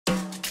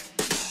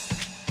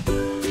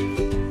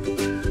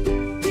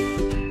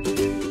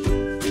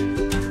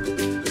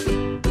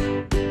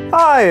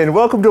Hi, and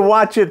welcome to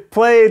Watch It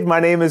Played. My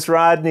name is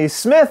Rodney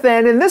Smith,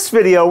 and in this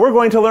video, we're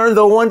going to learn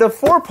the 1 to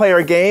 4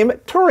 player game,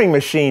 Turing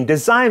Machine,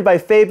 designed by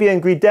Fabien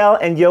Gridel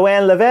and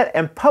Johan Levet,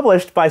 and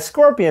published by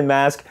Scorpion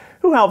Mask,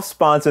 who helped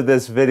sponsor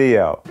this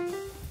video.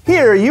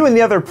 Here, you and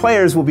the other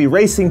players will be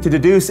racing to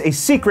deduce a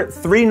secret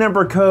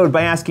 3-number code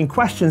by asking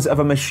questions of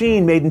a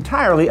machine made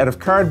entirely out of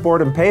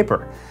cardboard and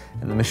paper.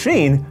 And the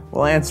machine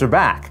will answer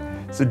back.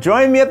 So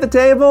join me at the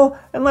table,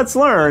 and let's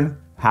learn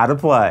how to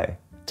play.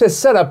 To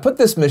set up, put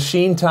this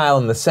machine tile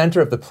in the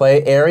center of the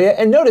play area,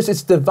 and notice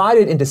it's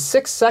divided into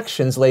 6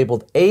 sections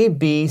labeled A,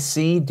 B,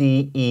 C,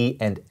 D, E,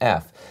 and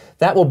F.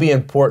 That will be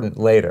important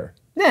later.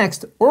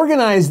 Next,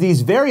 organize these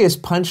various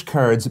punch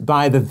cards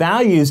by the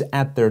values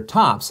at their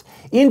tops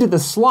into the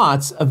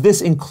slots of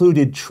this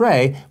included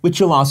tray, which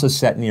you'll also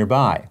set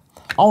nearby.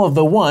 All of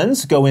the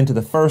 1s go into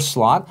the first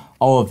slot,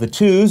 all of the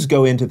 2s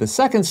go into the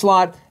second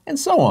slot, and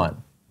so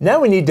on. Now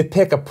we need to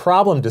pick a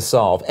problem to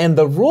solve, and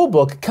the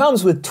rulebook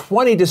comes with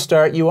 20 to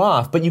start you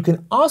off, but you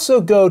can also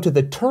go to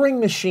the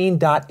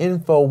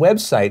turingmachine.info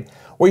website,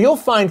 where you'll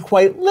find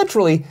quite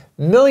literally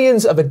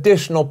millions of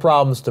additional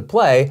problems to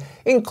play,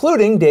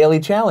 including daily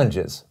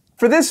challenges.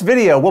 For this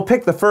video, we'll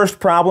pick the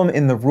first problem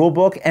in the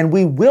rulebook, and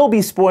we will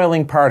be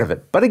spoiling part of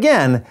it. But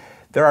again,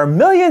 there are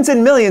millions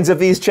and millions of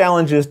these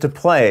challenges to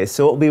play,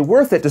 so it'll be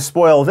worth it to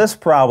spoil this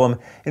problem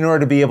in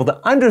order to be able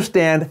to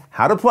understand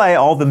how to play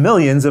all the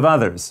millions of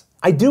others.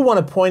 I do want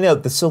to point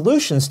out the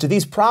solutions to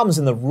these problems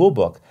in the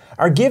rulebook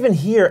are given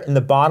here in the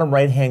bottom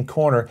right-hand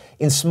corner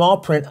in small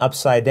print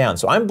upside down.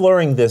 So I'm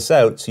blurring this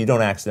out so you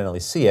don't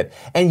accidentally see it.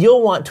 And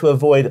you'll want to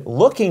avoid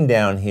looking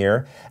down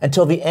here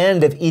until the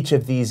end of each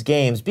of these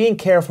games, being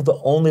careful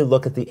to only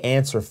look at the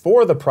answer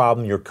for the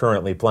problem you're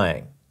currently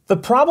playing. The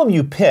problem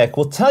you pick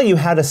will tell you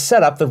how to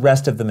set up the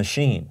rest of the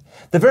machine.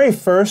 The very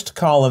first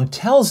column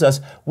tells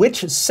us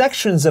which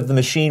sections of the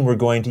machine we're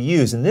going to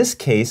use. In this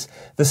case,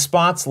 the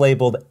spots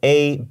labeled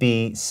A,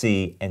 B,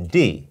 C, and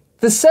D.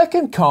 The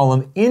second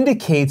column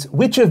indicates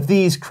which of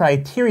these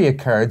criteria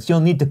cards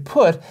you'll need to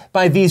put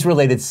by these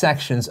related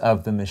sections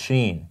of the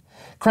machine.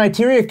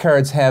 Criteria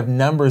cards have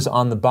numbers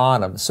on the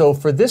bottom, so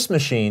for this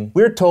machine,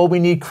 we're told we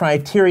need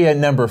criteria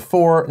number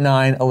 4,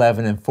 9,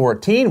 11, and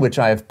 14, which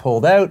I have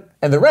pulled out,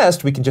 and the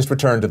rest we can just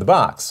return to the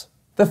box.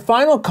 The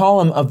final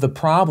column of the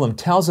problem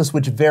tells us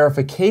which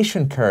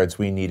verification cards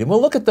we need, and we'll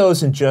look at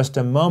those in just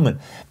a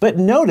moment. But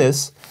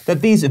notice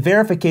that these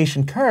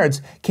verification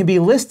cards can be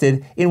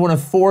listed in one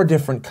of 4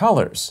 different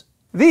colors.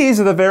 These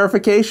are the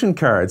verification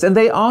cards, and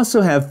they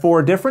also have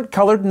 4 different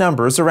colored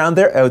numbers around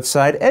their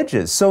outside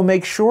edges. So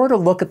make sure to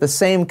look at the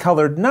same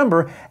colored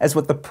number as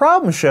what the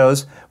problem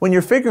shows when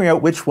you're figuring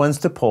out which ones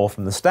to pull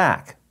from the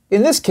stack.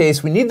 In this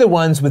case, we need the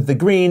ones with the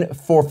green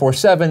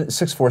 447,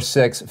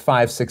 646,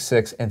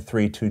 566, and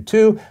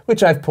 322,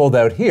 which I've pulled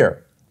out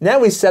here. Now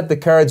we set the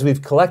cards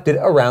we've collected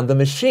around the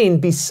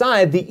machine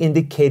beside the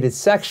indicated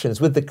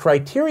sections, with the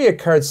criteria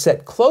cards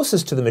set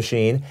closest to the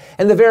machine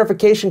and the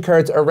verification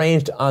cards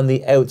arranged on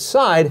the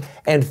outside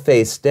and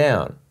face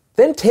down.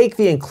 Then take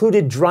the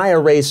included dry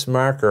erase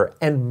marker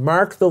and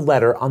mark the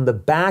letter on the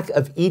back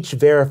of each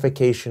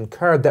verification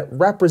card that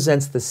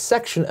represents the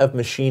section of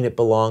machine it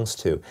belongs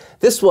to.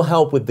 This will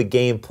help with the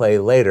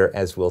gameplay later,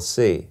 as we'll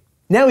see.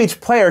 Now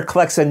each player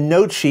collects a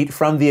note sheet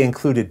from the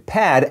included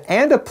pad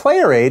and a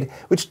player aid,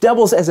 which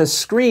doubles as a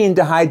screen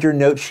to hide your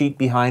note sheet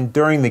behind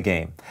during the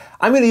game.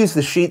 I'm going to use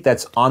the sheet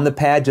that's on the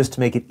pad just to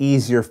make it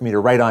easier for me to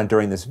write on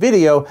during this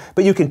video,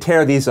 but you can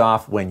tear these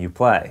off when you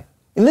play.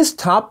 In this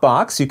top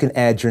box, you can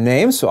add your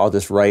name, so I'll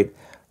just write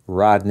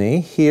Rodney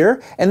here,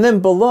 and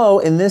then below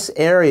in this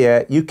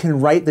area, you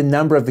can write the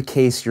number of the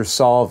case you're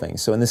solving.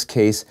 So in this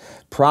case,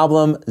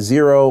 problem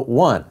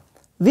 01.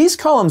 These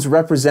columns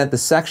represent the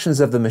sections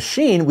of the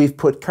machine we've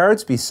put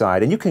cards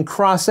beside, and you can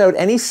cross out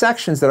any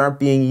sections that aren't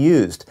being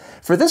used.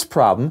 For this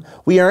problem,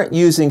 we aren't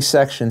using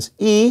sections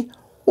E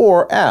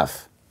or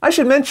F. I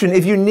should mention,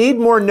 if you need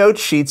more note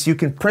sheets, you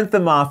can print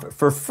them off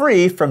for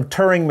free from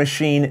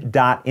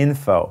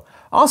turingmachine.info.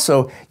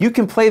 Also, you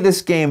can play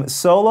this game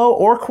solo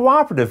or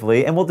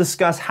cooperatively, and we'll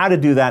discuss how to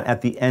do that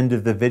at the end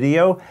of the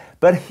video.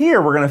 But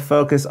here we're going to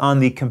focus on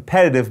the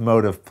competitive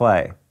mode of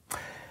play.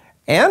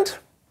 And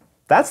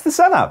that's the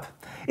setup.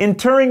 In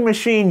Turing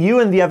Machine, you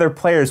and the other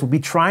players will be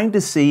trying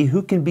to see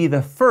who can be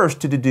the first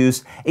to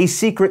deduce a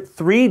secret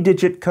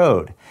 3-digit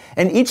code,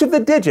 and each of the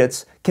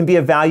digits can be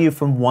a value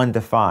from 1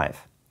 to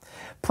 5.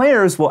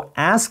 Players will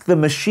ask the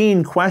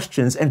machine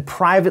questions and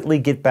privately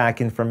get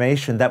back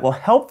information that will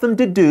help them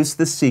deduce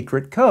the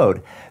secret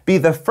code. Be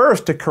the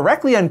first to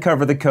correctly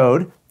uncover the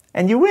code,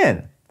 and you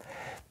win.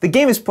 The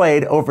game is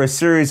played over a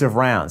series of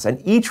rounds,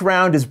 and each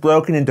round is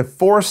broken into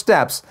 4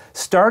 steps,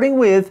 starting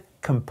with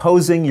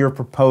composing your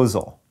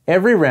proposal.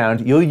 Every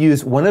round, you'll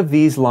use one of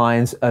these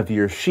lines of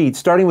your sheet,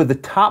 starting with the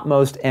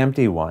topmost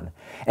empty one.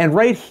 And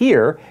right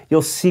here,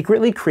 you'll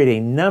secretly create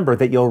a number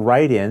that you'll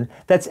write in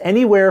that's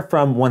anywhere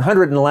from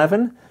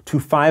 111 to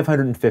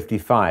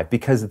 555,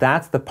 because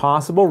that's the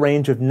possible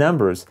range of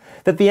numbers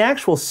that the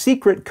actual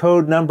secret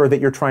code number that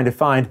you're trying to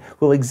find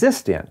will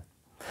exist in.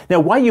 Now,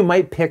 why you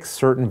might pick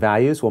certain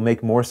values will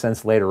make more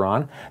sense later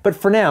on, but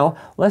for now,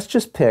 let's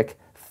just pick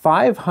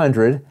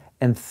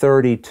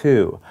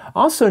 532.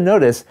 Also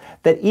notice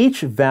that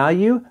each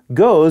value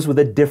goes with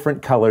a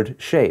different colored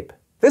shape.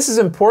 This is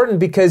important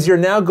because you're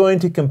now going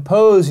to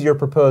compose your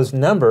proposed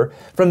number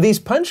from these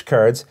punch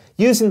cards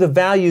using the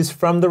values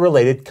from the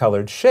related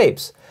colored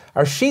shapes.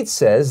 Our sheet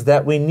says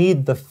that we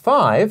need the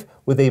 5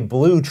 with a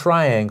blue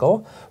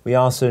triangle. We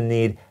also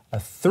need a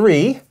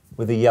 3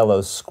 with a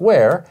yellow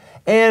square,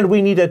 and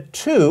we need a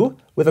 2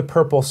 with a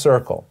purple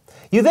circle.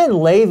 You then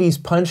lay these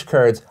punch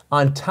cards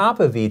on top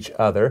of each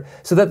other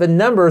so that the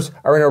numbers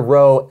are in a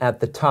row at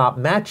the top,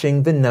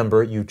 matching the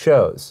number you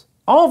chose.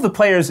 All of the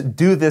players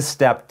do this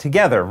step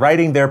together,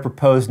 writing their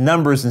proposed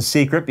numbers in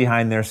secret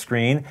behind their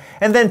screen,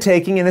 and then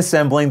taking and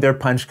assembling their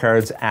punch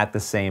cards at the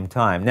same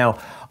time. Now,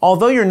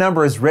 although your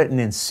number is written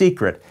in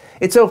secret,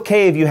 it's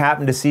okay if you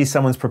happen to see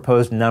someone's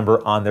proposed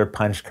number on their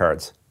punch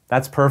cards.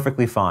 That's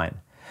perfectly fine.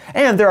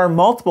 And there are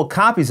multiple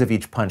copies of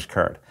each punch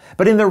card.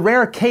 But in the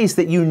rare case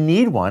that you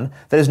need one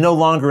that is no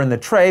longer in the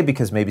tray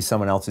because maybe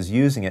someone else is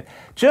using it,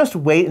 just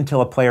wait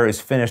until a player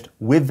is finished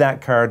with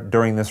that card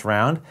during this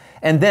round,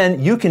 and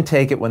then you can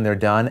take it when they're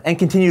done and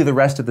continue the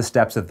rest of the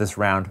steps of this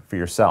round for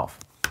yourself.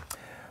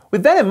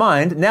 With that in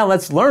mind, now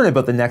let's learn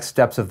about the next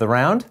steps of the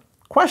round,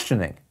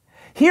 questioning.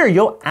 Here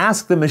you'll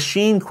ask the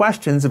machine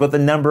questions about the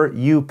number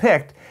you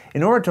picked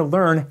in order to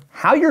learn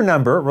how your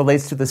number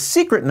relates to the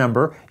secret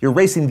number you're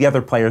racing the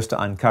other players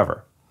to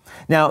uncover.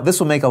 Now, this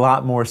will make a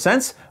lot more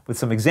sense with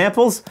some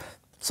examples,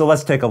 so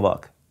let's take a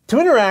look. To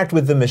interact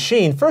with the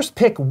machine, first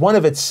pick one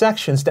of its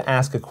sections to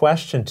ask a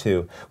question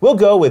to. We'll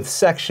go with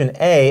section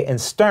A and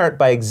start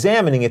by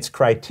examining its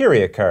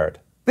criteria card.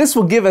 This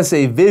will give us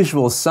a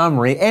visual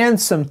summary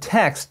and some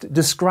text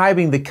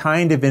describing the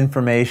kind of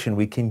information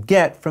we can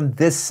get from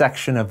this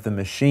section of the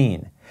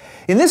machine.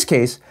 In this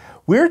case,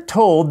 we're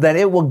told that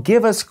it will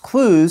give us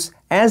clues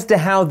as to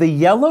how the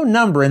yellow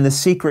number in the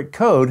secret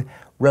code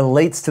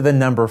relates to the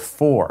number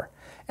 4.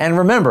 And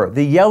remember,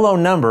 the yellow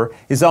number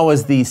is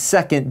always the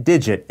second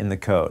digit in the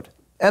code.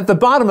 At the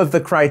bottom of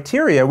the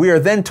criteria, we are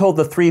then told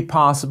the 3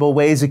 possible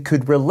ways it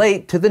could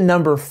relate to the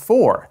number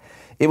 4.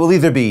 It will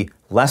either be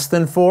less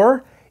than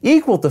 4,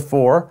 equal to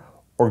 4,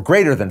 or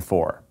greater than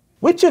 4.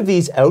 Which of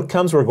these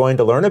outcomes we're going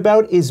to learn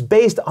about is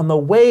based on the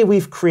way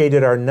we've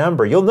created our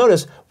number. You'll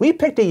notice we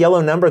picked a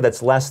yellow number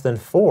that's less than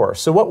 4.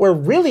 So what we're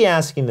really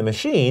asking the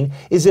machine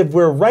is if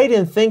we're right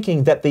in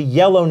thinking that the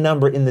yellow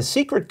number in the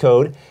secret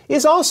code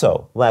is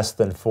also less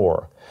than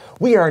 4.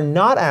 We are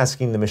not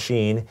asking the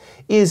machine,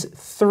 is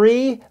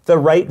 3 the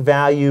right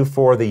value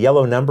for the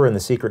yellow number in the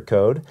secret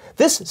code?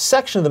 This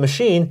section of the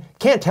machine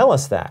can't tell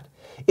us that.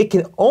 It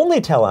can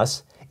only tell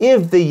us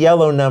if the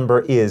yellow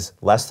number is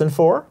less than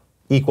 4,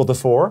 equal to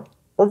 4,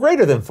 or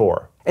greater than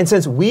 4. And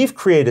since we've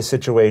created a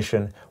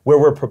situation where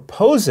we're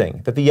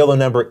proposing that the yellow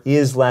number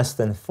is less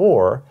than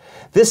 4,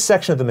 this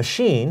section of the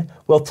machine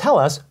will tell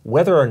us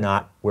whether or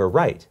not we're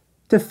right.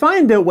 To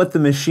find out what the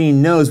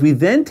machine knows, we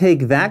then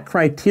take that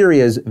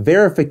criteria's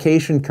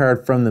verification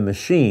card from the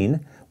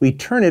machine, we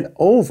turn it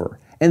over,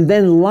 and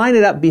then line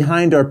it up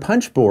behind our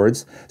punch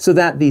boards so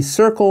that the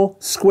circle,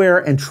 square,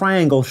 and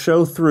triangle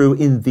show through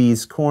in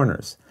these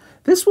corners.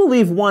 This will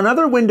leave one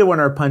other window on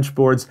our punch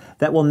boards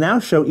that will now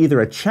show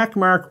either a check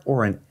mark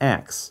or an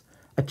X.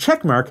 A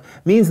check mark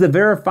means the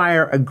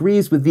verifier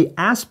agrees with the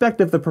aspect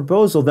of the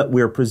proposal that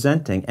we're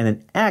presenting, and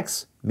an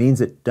X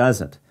means it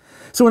doesn't.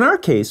 So in our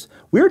case,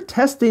 we're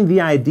testing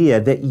the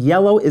idea that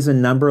yellow is a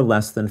number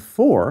less than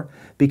 4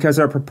 because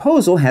our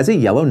proposal has a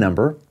yellow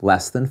number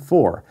less than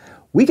 4.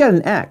 We got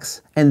an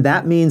X, and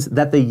that means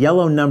that the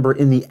yellow number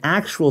in the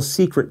actual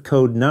secret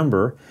code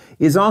number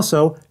is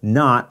also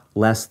not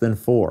less than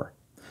 4.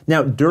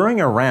 Now,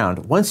 during a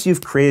round, once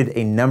you've created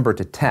a number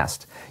to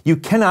test, you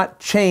cannot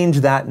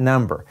change that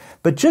number.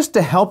 But just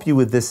to help you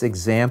with this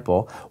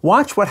example,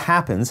 watch what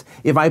happens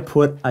if I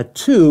put a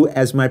 2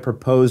 as my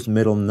proposed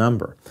middle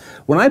number.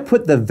 When I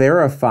put the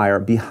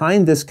verifier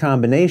behind this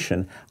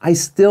combination, I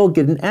still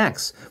get an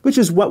X, which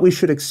is what we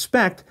should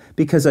expect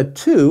because a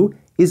 2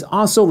 is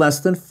also less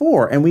than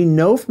 4. And we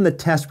know from the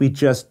test we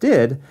just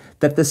did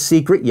that the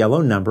secret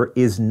yellow number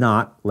is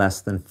not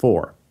less than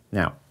 4.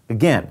 Now,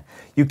 again,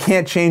 you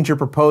can't change your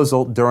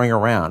proposal during a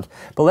round,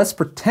 but let's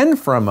pretend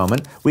for a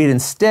moment we'd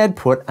instead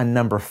put a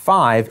number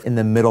 5 in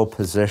the middle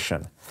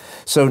position.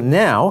 So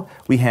now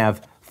we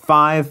have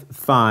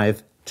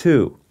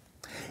 552.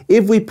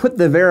 If we put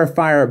the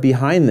verifier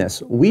behind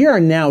this, we are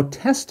now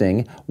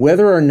testing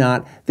whether or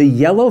not the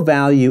yellow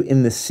value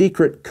in the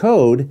secret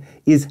code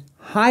is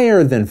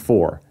higher than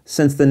 4,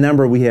 since the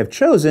number we have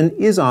chosen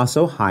is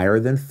also higher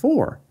than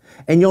 4.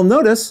 And you'll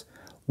notice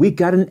we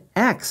got an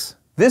X.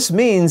 This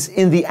means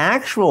in the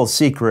actual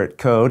secret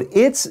code,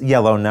 its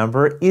yellow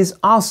number is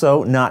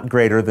also not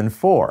greater than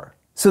 4.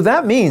 So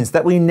that means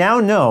that we now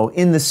know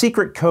in the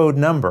secret code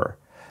number,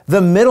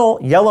 the middle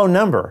yellow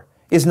number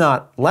is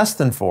not less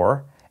than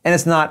 4, and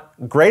it's not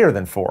greater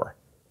than 4.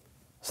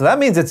 So that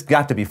means it's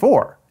got to be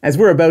 4. As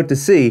we're about to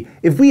see,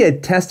 if we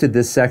had tested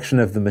this section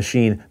of the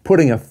machine,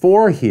 putting a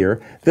 4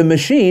 here, the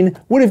machine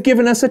would have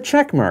given us a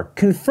check mark,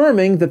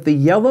 confirming that the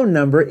yellow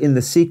number in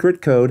the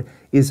secret code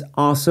is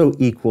also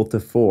equal to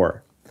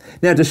 4.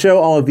 Now, to show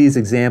all of these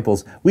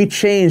examples, we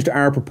changed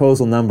our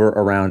proposal number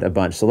around a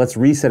bunch. So let's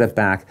reset it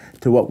back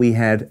to what we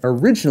had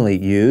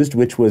originally used,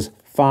 which was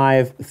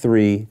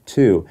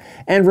 532.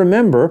 And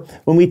remember,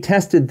 when we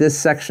tested this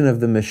section of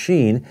the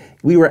machine,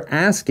 we were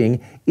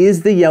asking,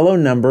 is the yellow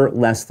number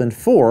less than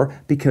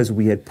 4? Because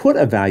we had put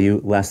a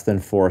value less than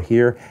 4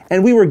 here,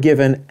 and we were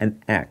given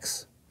an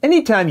X.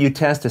 Anytime you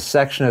test a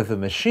section of the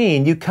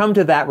machine, you come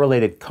to that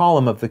related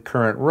column of the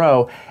current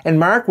row and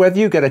mark whether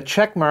you get a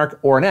check mark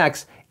or an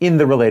X in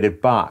the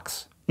related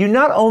box. You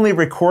not only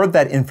record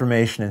that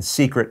information in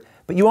secret,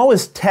 but you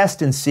always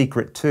test in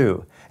secret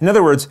too. In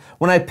other words,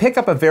 when I pick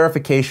up a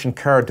verification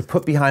card to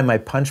put behind my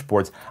punch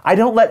boards, I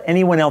don't let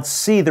anyone else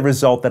see the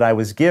result that I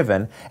was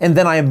given, and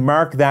then I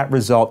mark that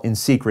result in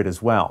secret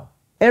as well.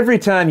 Every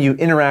time you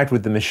interact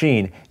with the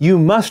machine, you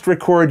must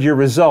record your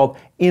result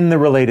in the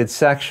related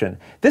section.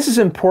 This is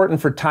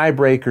important for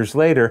tiebreakers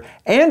later,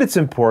 and it's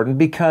important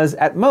because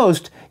at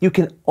most, you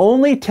can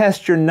only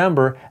test your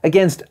number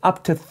against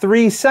up to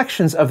 3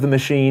 sections of the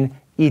machine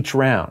each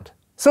round.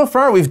 So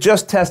far, we've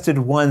just tested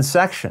 1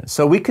 section,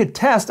 so we could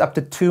test up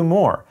to 2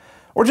 more,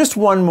 or just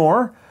 1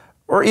 more,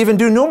 or even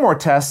do no more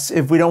tests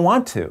if we don't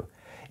want to.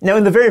 Now,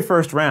 in the very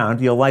first round,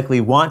 you'll likely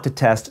want to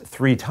test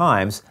 3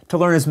 times to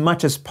learn as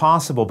much as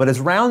possible, but as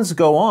rounds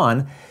go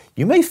on,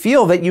 you may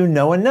feel that you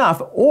know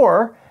enough,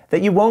 or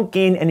that you won't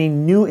gain any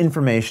new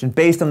information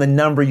based on the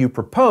number you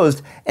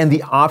proposed and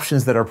the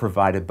options that are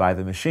provided by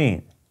the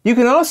machine. You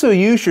can also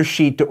use your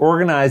sheet to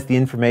organize the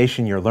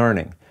information you're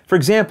learning. For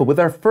example, with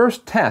our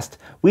first test,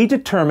 we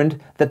determined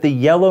that the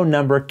yellow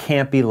number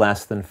can't be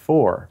less than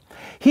 4.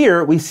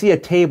 Here, we see a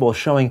table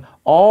showing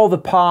all the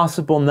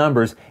possible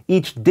numbers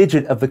each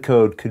digit of the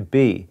code could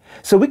be.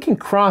 So we can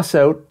cross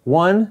out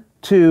 1,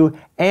 2,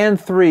 and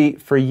 3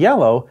 for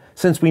yellow,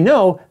 since we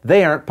know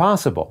they aren't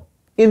possible.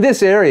 In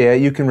this area,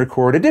 you can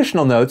record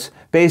additional notes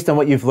based on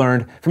what you've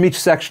learned from each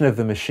section of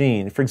the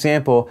machine. For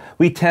example,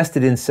 we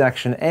tested in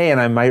section A,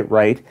 and I might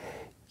write,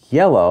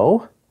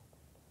 yellow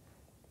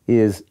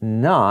is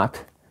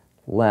not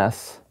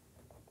less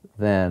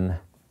than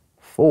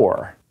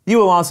 4. You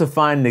will also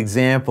find an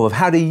example of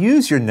how to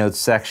use your notes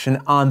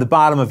section on the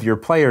bottom of your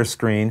player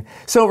screen,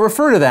 so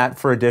refer to that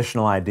for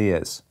additional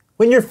ideas.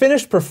 When you're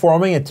finished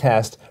performing a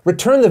test,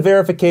 return the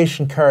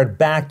verification card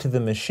back to the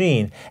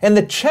machine, and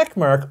the check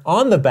mark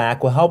on the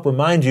back will help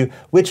remind you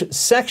which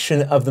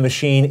section of the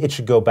machine it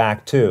should go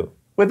back to.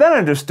 With that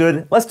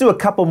understood, let's do a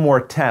couple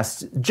more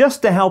tests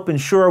just to help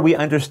ensure we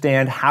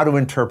understand how to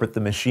interpret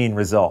the machine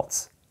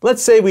results.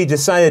 Let's say we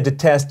decided to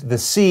test the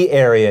C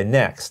area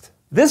next.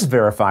 This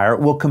verifier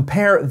will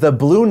compare the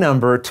blue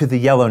number to the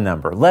yellow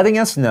number, letting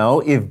us know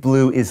if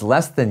blue is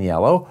less than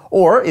yellow,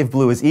 or if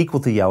blue is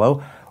equal to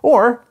yellow,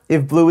 or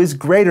if blue is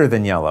greater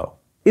than yellow.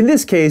 In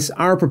this case,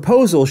 our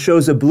proposal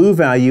shows a blue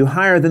value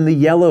higher than the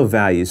yellow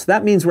value. So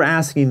that means we're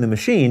asking the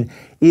machine,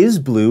 is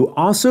blue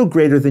also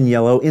greater than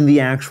yellow in the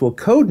actual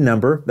code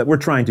number that we're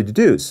trying to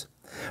deduce?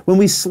 When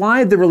we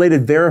slide the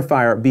related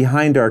verifier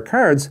behind our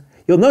cards,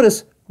 you'll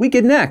notice we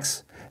get an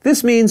X.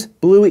 This means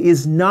blue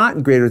is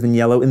not greater than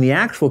yellow in the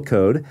actual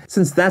code,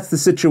 since that's the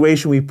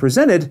situation we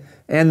presented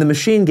and the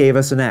machine gave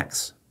us an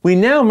X. We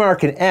now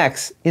mark an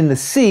X in the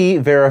C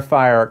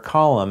verifier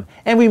column,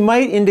 and we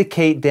might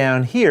indicate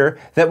down here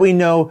that we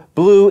know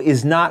blue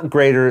is not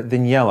greater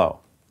than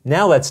yellow.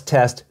 Now let's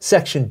test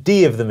section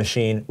D of the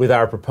machine with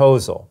our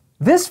proposal.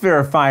 This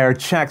verifier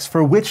checks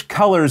for which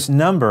color's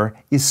number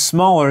is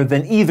smaller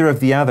than either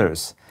of the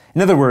others.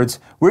 In other words,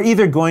 we're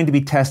either going to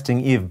be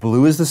testing if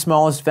blue is the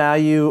smallest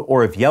value,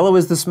 or if yellow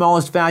is the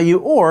smallest value,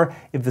 or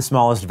if the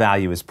smallest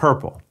value is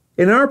purple.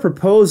 In our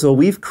proposal,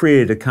 we've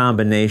created a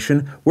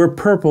combination where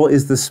purple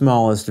is the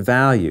smallest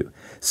value.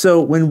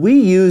 So when we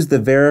use the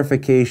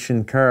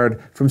verification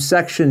card from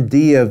section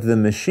D of the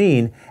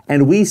machine,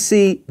 and we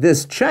see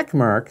this check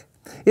mark,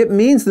 it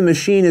means the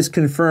machine is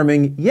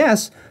confirming,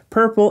 yes,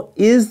 purple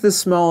is the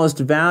smallest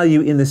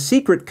value in the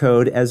secret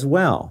code as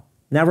well.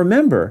 Now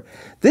remember,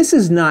 this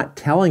is not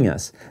telling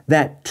us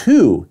that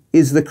 2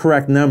 is the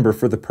correct number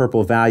for the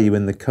purple value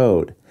in the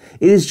code.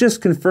 It is just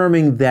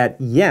confirming that,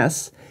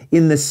 yes,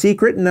 in the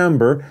secret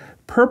number,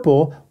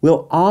 purple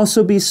will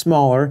also be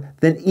smaller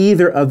than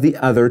either of the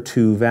other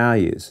 2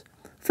 values.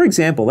 For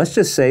example, let's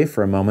just say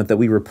for a moment that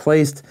we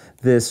replaced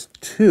this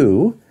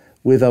 2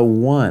 with a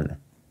 1.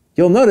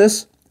 You'll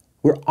notice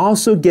we're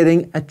also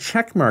getting a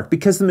check mark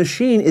because the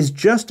machine is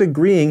just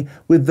agreeing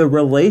with the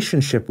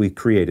relationship we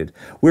created,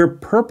 where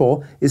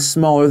purple is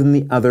smaller than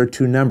the other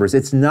 2 numbers.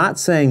 It's not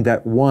saying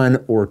that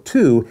 1 or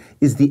 2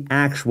 is the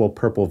actual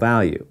purple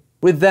value.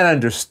 With that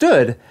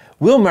understood,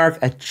 we'll mark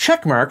a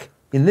check mark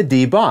in the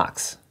D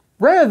box.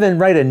 Rather than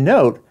write a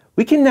note,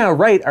 we can now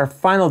write our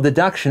final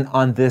deduction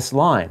on this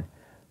line.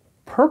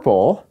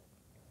 Purple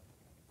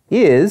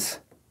is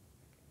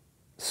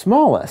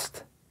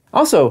smallest.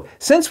 Also,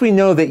 since we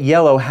know that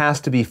yellow has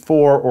to be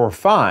 4 or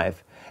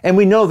 5, and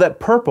we know that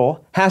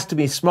purple has to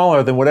be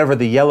smaller than whatever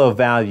the yellow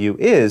value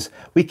is,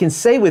 we can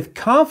say with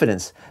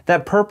confidence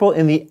that purple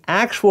in the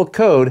actual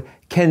code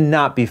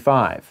cannot be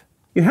 5.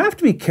 You have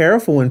to be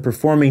careful when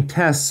performing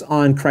tests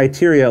on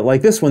criteria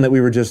like this one that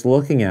we were just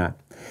looking at.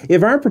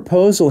 If our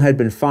proposal had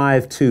been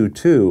 5, 2,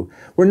 2,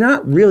 we're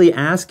not really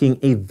asking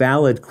a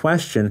valid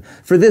question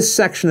for this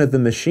section of the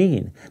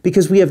machine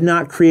because we have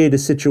not created a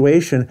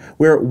situation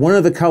where one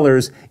of the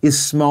colors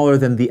is smaller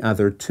than the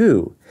other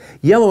two.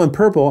 Yellow and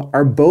purple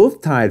are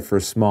both tied for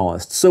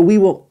smallest, so we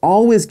will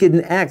always get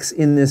an X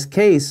in this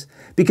case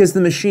because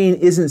the machine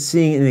isn't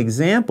seeing an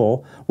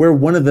example where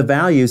one of the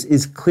values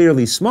is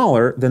clearly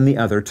smaller than the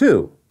other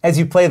two. As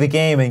you play the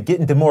game and get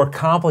into more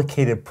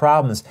complicated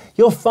problems,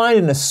 you'll find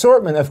an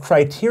assortment of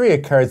criteria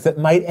cards that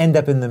might end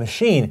up in the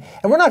machine.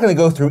 And we're not going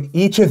to go through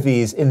each of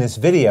these in this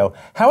video.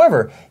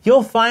 However,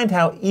 you'll find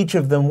how each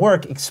of them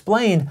work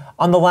explained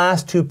on the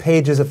last 2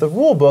 pages of the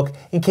rulebook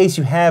in case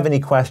you have any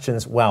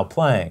questions while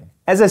playing.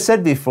 As I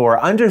said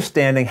before,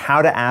 understanding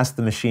how to ask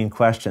the machine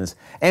questions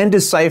and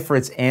decipher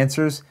its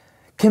answers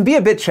can be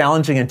a bit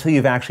challenging until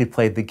you've actually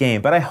played the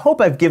game, but I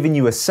hope I've given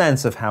you a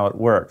sense of how it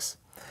works.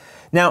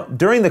 Now,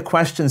 during the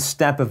questions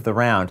step of the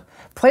round,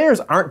 players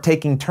aren't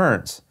taking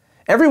turns.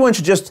 Everyone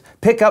should just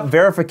pick up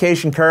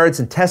verification cards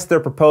and test their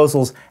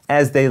proposals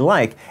as they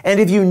like. And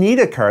if you need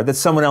a card that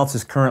someone else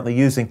is currently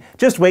using,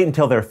 just wait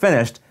until they're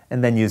finished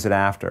and then use it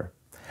after.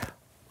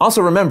 Also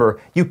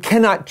remember, you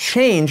cannot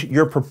change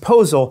your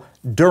proposal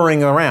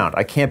during a round.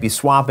 I can't be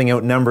swapping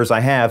out numbers I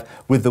have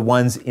with the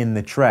ones in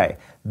the tray.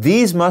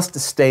 These must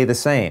stay the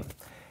same.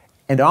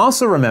 And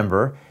also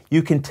remember,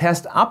 you can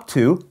test up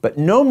to, but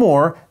no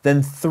more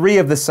than 3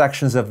 of the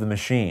sections of the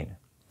machine.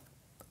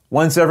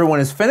 Once everyone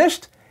is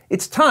finished,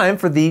 it's time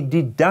for the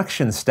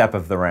deduction step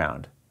of the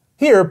round.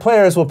 Here,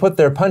 players will put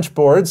their punch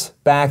boards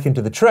back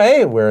into the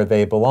tray where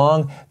they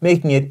belong,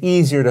 making it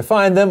easier to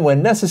find them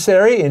when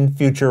necessary in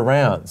future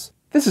rounds.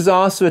 This is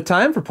also a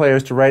time for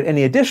players to write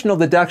any additional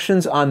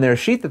deductions on their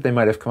sheet that they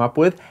might have come up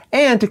with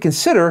and to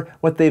consider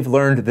what they've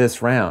learned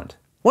this round.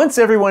 Once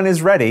everyone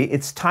is ready,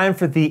 it's time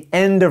for the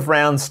end of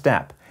round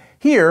step.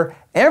 Here,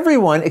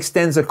 everyone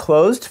extends a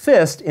closed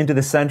fist into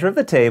the center of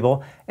the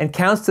table and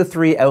counts to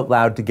 3 out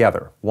loud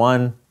together.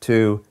 1,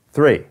 2,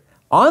 3.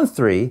 On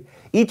 3,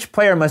 each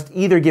player must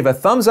either give a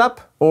thumbs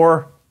up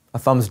or a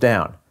thumbs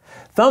down.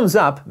 Thumbs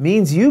up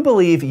means you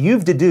believe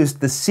you've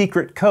deduced the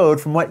secret code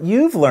from what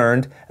you've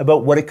learned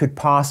about what it could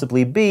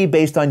possibly be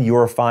based on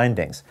your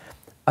findings.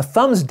 A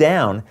thumbs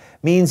down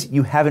means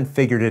you haven't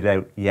figured it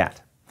out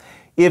yet.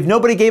 If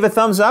nobody gave a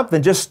thumbs up,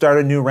 then just start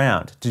a new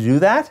round. To do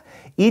that,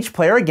 each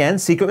player again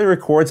secretly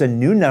records a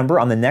new number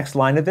on the next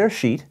line of their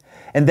sheet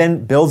and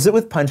then builds it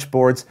with punch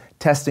boards,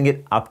 testing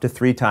it up to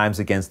 3 times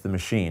against the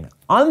machine.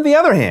 On the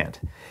other hand,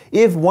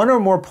 if one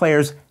or more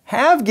players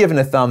have given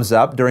a thumbs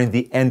up during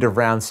the end of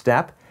round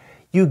step,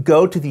 you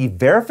go to the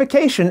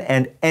verification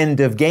and end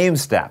of game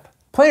step.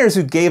 Players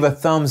who gave a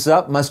thumbs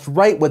up must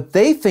write what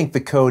they think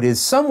the code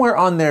is somewhere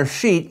on their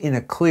sheet in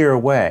a clear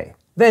way.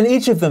 Then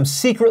each of them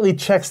secretly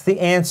checks the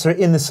answer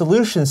in the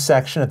solutions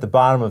section at the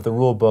bottom of the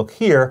rulebook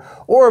here,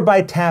 or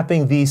by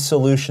tapping the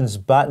solutions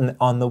button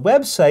on the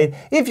website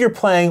if you're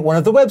playing one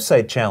of the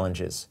website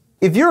challenges.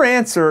 If your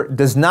answer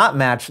does not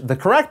match the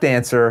correct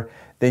answer,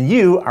 then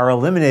you are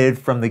eliminated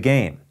from the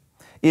game.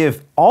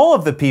 If all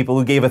of the people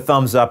who gave a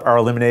thumbs up are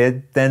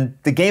eliminated, then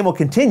the game will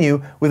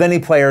continue with any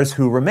players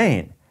who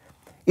remain.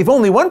 If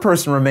only one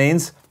person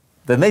remains,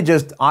 then they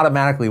just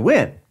automatically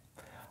win.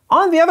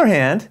 On the other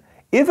hand,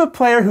 if a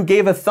player who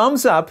gave a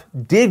thumbs up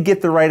did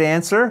get the right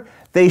answer,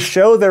 they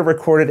show their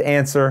recorded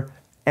answer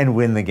and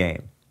win the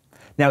game.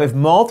 Now, if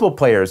multiple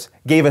players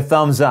gave a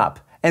thumbs up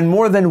and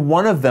more than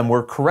one of them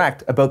were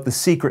correct about the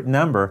secret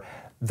number,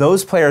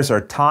 those players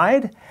are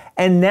tied,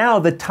 and now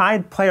the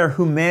tied player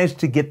who managed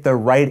to get the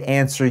right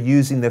answer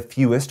using the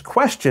fewest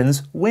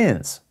questions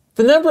wins.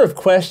 The number of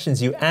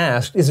questions you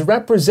asked is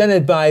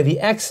represented by the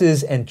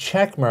X's and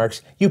check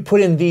marks you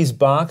put in these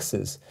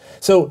boxes.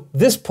 So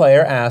this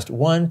player asked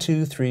 1,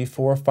 2, 3,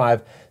 4,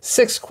 5,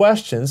 6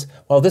 questions,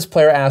 while this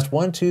player asked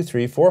 1, 2,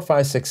 3, 4,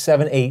 5, 6,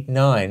 7, 8,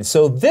 9.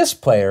 So this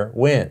player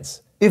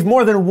wins. If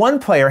more than one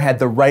player had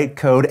the right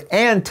code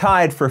and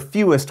tied for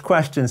fewest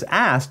questions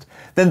asked,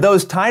 then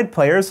those tied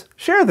players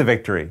share the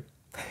victory.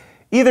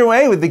 Either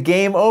way, with the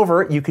game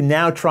over, you can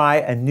now try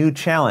a new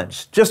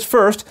challenge. Just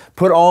first,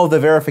 put all of the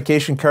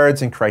verification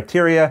cards and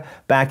criteria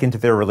back into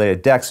their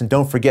related decks, and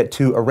don't forget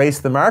to erase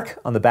the mark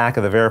on the back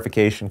of the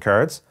verification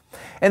cards.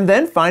 And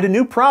then find a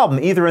new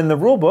problem, either in the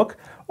rulebook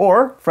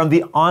or from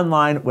the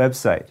online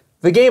website.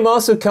 The game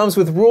also comes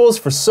with rules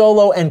for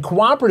solo and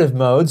cooperative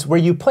modes where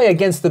you play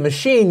against the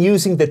machine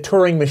using the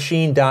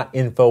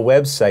turingmachine.info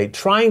website,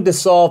 trying to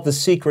solve the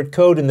secret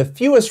code in the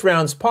fewest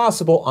rounds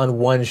possible on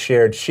one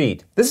shared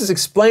sheet. This is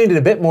explained in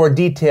a bit more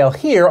detail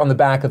here on the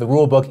back of the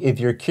rulebook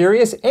if you're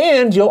curious,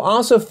 and you'll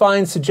also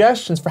find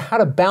suggestions for how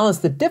to balance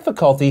the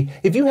difficulty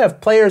if you have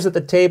players at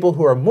the table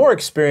who are more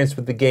experienced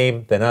with the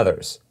game than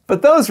others.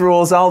 But those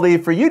rules I'll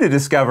leave for you to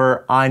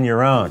discover on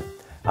your own.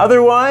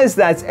 Otherwise,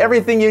 that's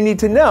everything you need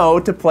to know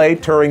to play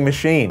Turing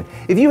Machine.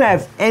 If you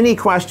have any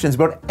questions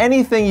about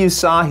anything you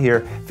saw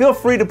here, feel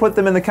free to put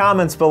them in the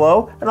comments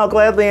below, and I'll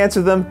gladly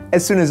answer them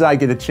as soon as I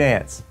get a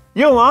chance.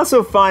 You'll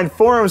also find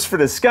forums for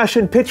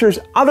discussion, pictures,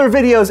 other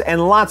videos,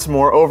 and lots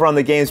more over on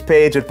the games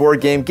page at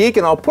Board Game Geek,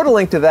 and I'll put a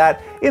link to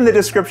that in the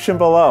description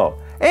below.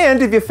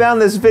 And if you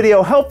found this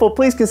video helpful,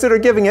 please consider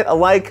giving it a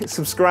like,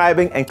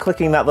 subscribing, and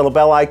clicking that little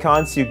bell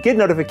icon so you get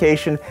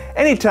notification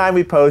anytime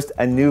we post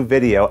a new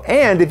video.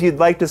 And if you'd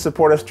like to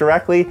support us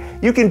directly,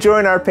 you can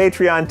join our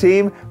Patreon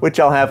team, which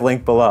I'll have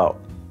linked below.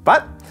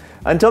 But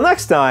until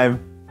next time,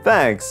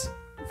 thanks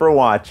for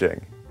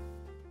watching.